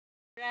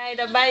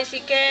Ride a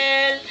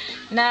bicycle,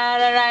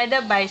 Nara ride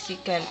a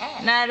bicycle,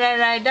 Nara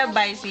ride a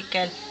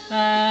bicycle,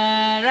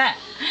 Nara.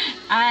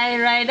 I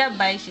ride a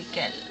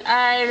bicycle,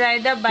 I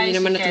ride a bicycle. Hindi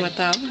naman na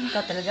tumatawa.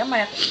 Ikaw talaga,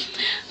 mayat.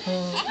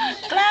 Oh.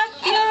 Clap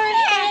your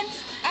hands,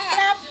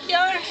 clap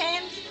your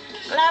hands,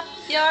 clap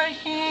your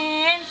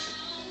hands.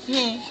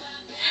 Yeah.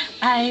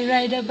 I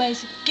ride a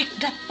bicycle, kick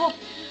that pop,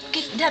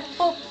 kick that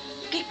pop,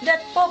 kick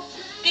that pop,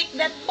 kick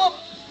that pop,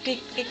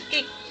 kick, kick,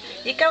 kick.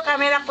 Ikaw,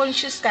 camera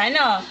conscious ka,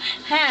 no?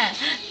 Ha?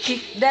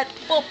 Kick that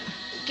poop.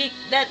 Kick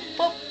that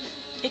poop.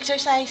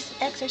 Exercise,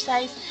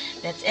 exercise.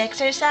 Let's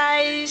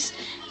exercise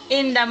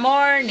in the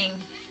morning,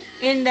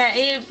 in the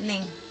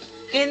evening,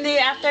 in the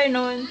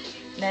afternoon.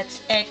 Let's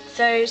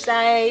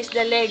exercise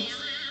the legs.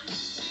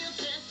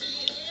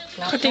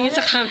 Katingin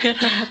sa camera.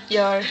 Clap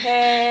your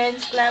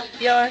hands, clap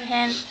your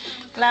hands,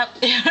 clap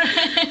your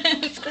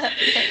hands, clap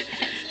your hands.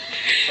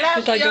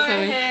 Clap your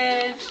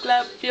hands,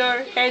 clap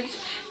your hands.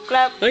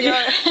 Clap your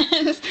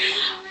hands.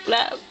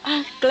 Clap,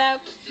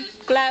 clap,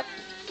 clap.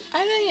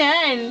 Ano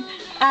yan?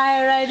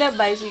 I ride a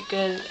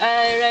bicycle.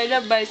 I ride a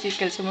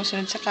bicycle.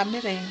 Sumusunod sa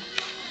camera eh.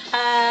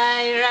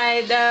 I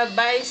ride a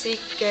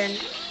bicycle.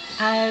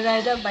 I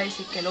ride a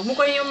bicycle. Huwag mo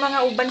ko yung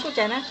mga uban ko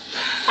dyan, ha?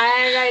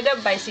 I ride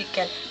a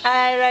bicycle.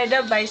 I ride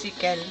a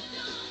bicycle.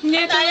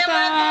 Hindi tayo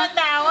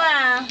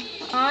matawa.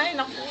 Ay,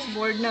 naku.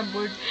 Bored na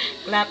bored.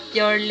 Clap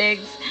your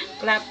legs.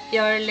 Clap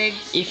your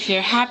legs. If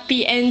you're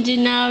happy and you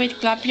know it,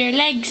 clap your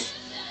legs.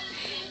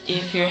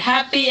 If you're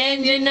happy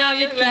and you know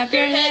it, clap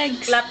your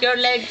legs. Clap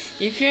your legs.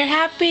 If you're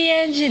happy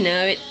and you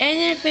know it, and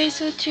your face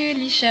will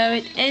truly show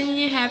it, and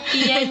you're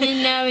happy and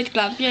you know it,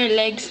 clap your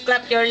legs.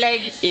 Clap your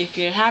legs. If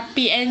you're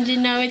happy and you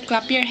know it,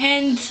 clap your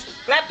hands.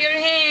 Clap your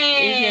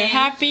hands. If you're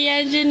happy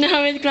and you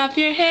know it, clap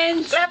your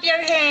hands. Clap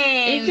your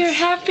hands. If you're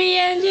happy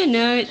and you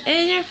know it,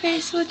 and your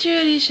face will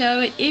truly show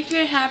it. If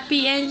you're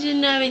happy and you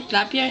know it,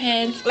 clap your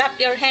hands. Clap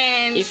your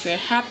hands. If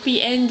you're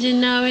happy and you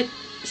know it,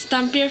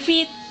 stomp your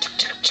feet.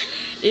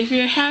 If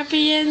you're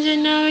happy and you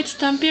know it,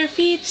 stomp your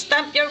feet.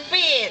 Stomp your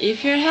feet.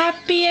 If you're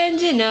happy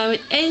and you know it,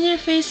 and your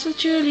face will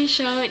truly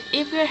show it.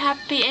 If you're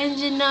happy and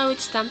you know it,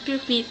 stomp your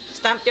feet.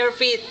 Stomp your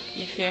feet.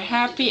 If you're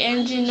happy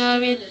and you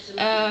know it,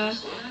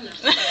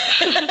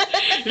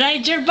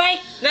 ride your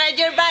bike. Ride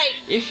your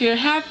bike. If you're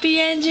happy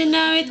and you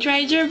know it,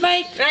 ride your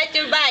bike. Ride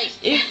your bike.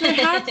 If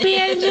you're happy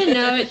and you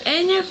know it,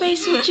 and your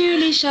face will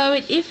truly show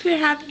it. If you're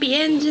happy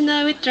and you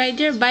know it, ride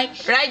your bike.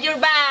 Ride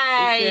your If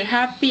you're bike.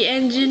 happy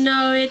and you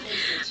know it,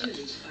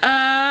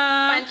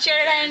 Punch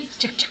your hands.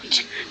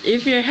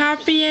 if you're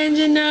happy and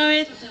you know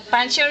it,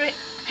 Punch your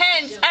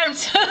hands,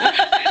 arms.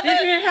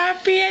 if you're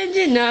happy and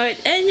you know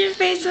it, and your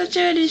face will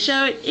truly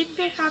show it. If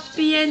you're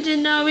happy and you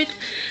know it,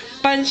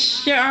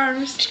 punch your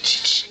arms.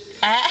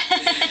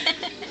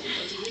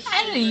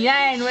 Ano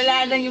yan?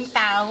 Wala lang yung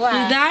tawa.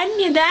 You done?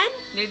 You done?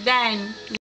 You're done.